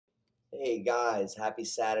Hey guys, happy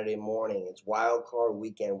Saturday morning. It's Wildcard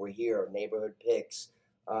weekend. We're here, neighborhood picks.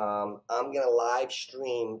 I'm going to live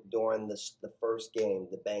stream during the first game,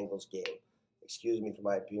 the Bengals game. Excuse me for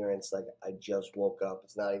my appearance, like I just woke up.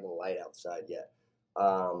 It's not even light outside yet.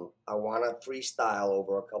 I want to freestyle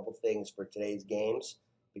over a couple things for today's games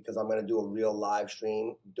because I'm going to do a real live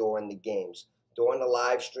stream during the games. During the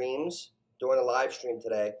live stream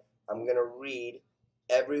today, I'm going to read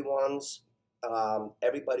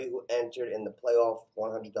everybody who entered in the playoff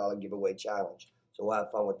 $100 giveaway challenge. So we'll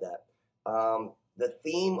have fun with that. The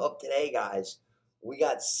theme of today, guys, we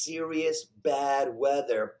got serious bad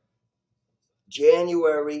weather.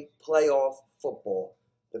 January playoff football.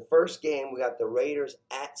 The first game, we got the Raiders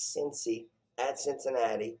at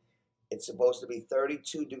Cincinnati. It's supposed to be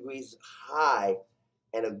 32 degrees high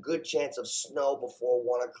and a good chance of snow before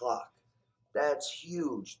 1 o'clock. That's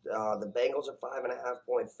huge. The Bengals are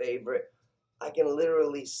 5.5-point favorite. I can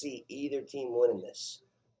literally see either team winning this.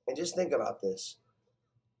 And just think about this.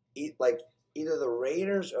 Either the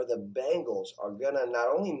Raiders or the Bengals are going to not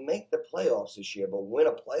only make the playoffs this year, but win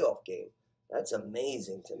a playoff game. That's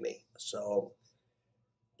amazing to me. So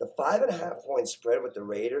the 5.5-point spread with the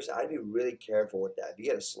Raiders, I'd be really careful with that. If you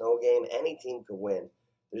get a snow game, any team could win.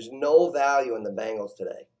 There's no value in the Bengals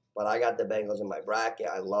today. But I got the Bengals in my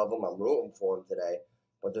bracket. I love them. I'm rooting for them today.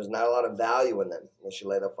 But there's not a lot of value in them unless you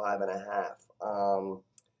lay the 5.5.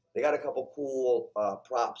 They got a couple cool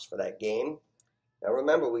props for that game. Now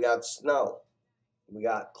remember, we got snow. We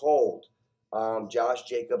got cold. Josh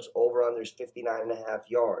Jacobs over-under is 59.5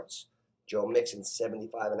 yards. Joe Mixon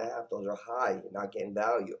 75.5. Those are high. You're not getting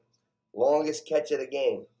value. Longest catch of the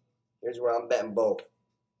game. Here's where I'm betting both.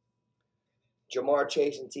 Jamar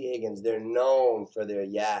Chase and T. Higgins, they're known for their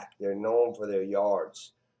yak. They're known for their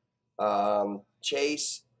yards.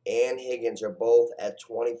 Chase and Higgins are both at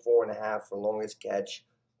 24.5 for longest catch.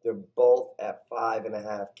 They're both at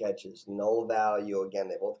 5.5 catches. No value. Again,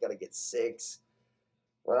 they both got to get 6.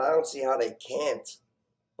 Well, I don't see how they can't,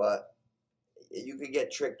 but you could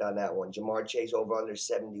get tricked on that one. Jamar Chase over under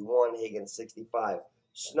 71, Higgins 65.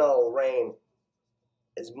 Snow, rain.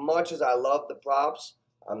 As much as I love the props,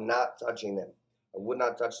 I'm not touching them. I would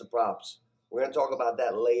not touch the props. We're going to talk about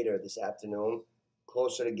that later this afternoon,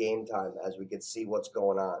 closer to game time, as we can see what's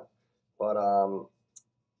going on. But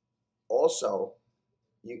also,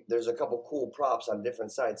 there's a couple cool props on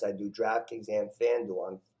different sites. I do DraftKings and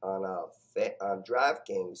FanDuel. On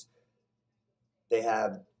DraftKings, they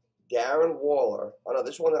have Darren Waller. Oh, no,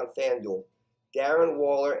 this one's on FanDuel. Darren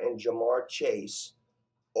Waller and Jamar Chase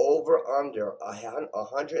over under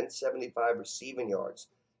 175 receiving yards.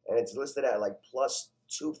 And it's listed at like plus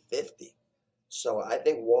 250. So I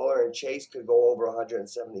think Waller and Chase could go over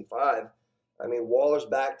 175. I mean, Waller's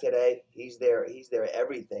back today. He's there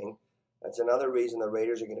everything. That's another reason the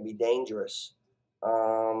Raiders are going to be dangerous.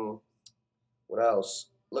 What else?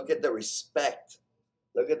 Look at the respect.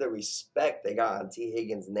 Look at the respect they got on T.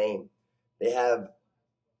 Higgins' name. They have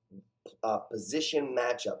position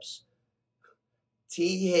matchups.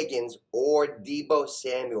 T. Higgins or Deebo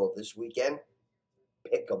Samuel this weekend,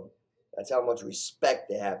 pick them. That's how much respect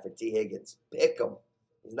they have for T. Higgins. Pick him.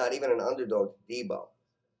 He's not even an underdog to Deebo.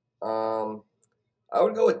 I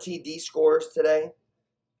would go with TD scores today.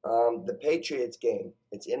 The Patriots game.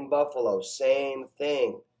 It's in Buffalo. Same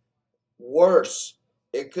thing. Worse.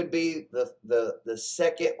 It could be the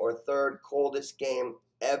second or third coldest game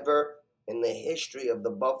ever in the history of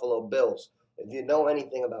the Buffalo Bills. If you know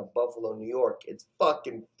anything about Buffalo, New York, it's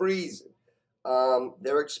fucking freezing.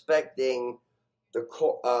 They're expecting the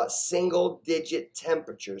single-digit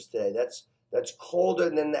temperatures today. That's colder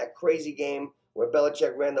than that crazy game where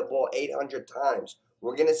Belichick ran the ball 800 times.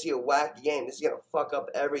 We're going to see a wacky game. This is going to fuck up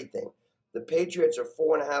everything. The Patriots are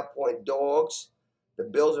 4.5-point dogs. The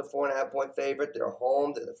Bills are 4.5-point favorite. They're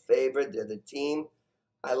home. They're the favorite. They're the team.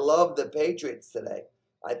 I love the Patriots today.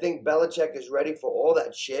 I think Belichick is ready for all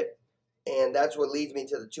that shit, and that's what leads me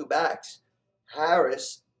to the two backs.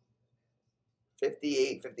 Harris,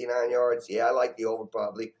 58, 59 yards. Yeah, I like the over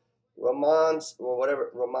probably.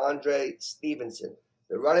 Ramondre Stevenson,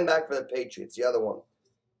 the running back for the Patriots, the other one,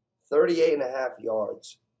 38.5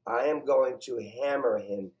 yards. I am going to hammer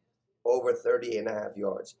him over 38.5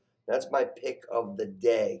 yards. That's my pick of the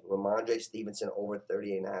day. Ramondre Stevenson over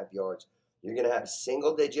 38.5 yards. You're going to have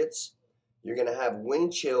single digits. You're going to have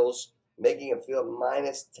wind chills, making it feel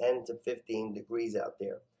minus 10 to 15 degrees out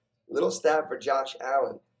there. Little stat for Josh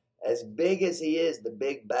Allen. As big as he is, the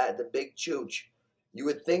big bat, the big chooch, you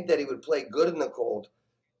would think that he would play good in the cold.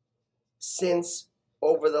 Since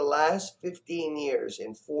over the last 15 years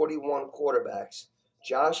in 41 quarterbacks,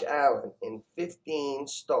 Josh Allen in 15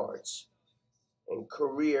 starts in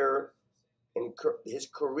career in his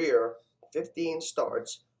career, 15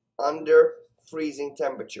 starts under freezing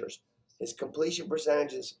temperatures. His completion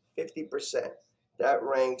percentage is 50%. That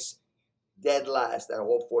ranks dead last out of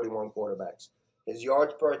all 41 quarterbacks. His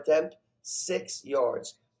yards per attempt, 6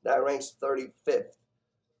 yards. That ranks 35th.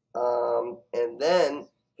 And then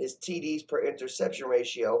his TDs per interception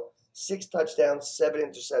ratio, 6 touchdowns, 7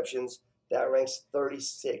 interceptions. That ranks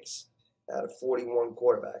 36 out of 41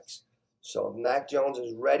 quarterbacks. So if Mac Jones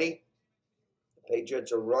is ready, the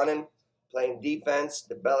Patriots are running, playing defense,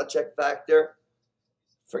 the Belichick factor.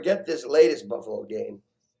 Forget this latest Buffalo game.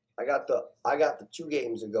 I got the 2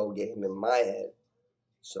 games ago game in my head.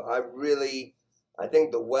 So I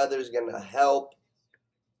think the weather's going to help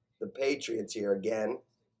the Patriots here again.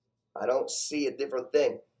 I don't see a different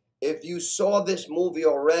thing. If you saw this movie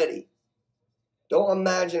already, don't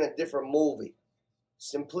imagine a different movie.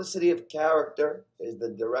 Simplicity of character is the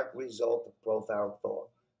direct result of profound thought.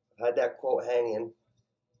 I've had that quote hanging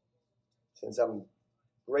since I'm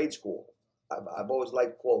grade school. I've always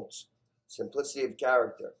liked quotes. Simplicity of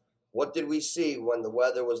character. What did we see when the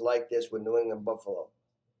weather was like this with New England Buffalo?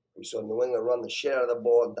 We saw New England run the shit out of the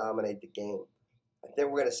ball and dominate the game. I think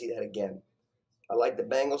we're going to see that again. I like the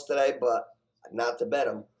Bengals today, but not to bet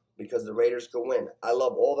them because the Raiders could win. I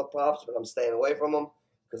love all the props, but I'm staying away from them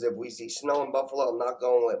because if we see snow in Buffalo, I'm not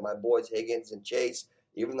going with my boys Higgins and Chase,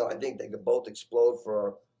 even though I think they could both explode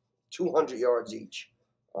for 200 yards each.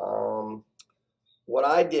 What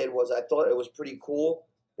I did was I thought it was pretty cool.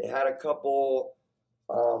 They had a couple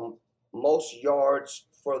most yards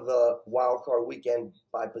for the wild card weekend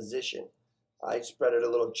by position. I spread it a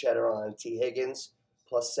little cheddar on T. Higgins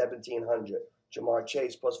plus 1,700, Jamar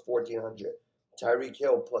Chase plus 1,400, Tyreek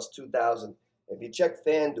Hill plus 2,000. If you check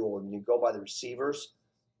FanDuel and you go by the receivers,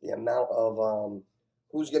 the amount of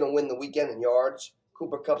who's going to win the weekend in yards,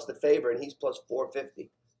 Cooper Kupp's the favorite, and he's plus 450.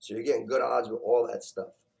 So you're getting good odds with all that stuff.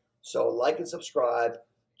 So like and subscribe.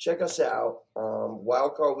 Check us out.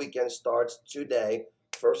 Wildcard weekend starts today.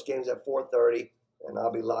 First game's at 4:30, and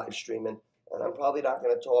I'll be live streaming. And I'm probably not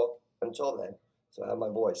going to talk until then, so I have my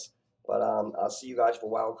voice. But I'll see you guys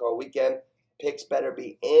for Wildcard weekend. Picks better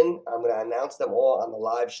be in. I'm going to announce them all on the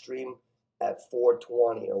live stream at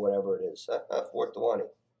 4:20 or whatever it is. 4:20.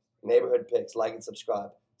 Neighborhood picks. Like and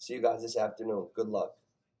subscribe. See you guys this afternoon. Good luck.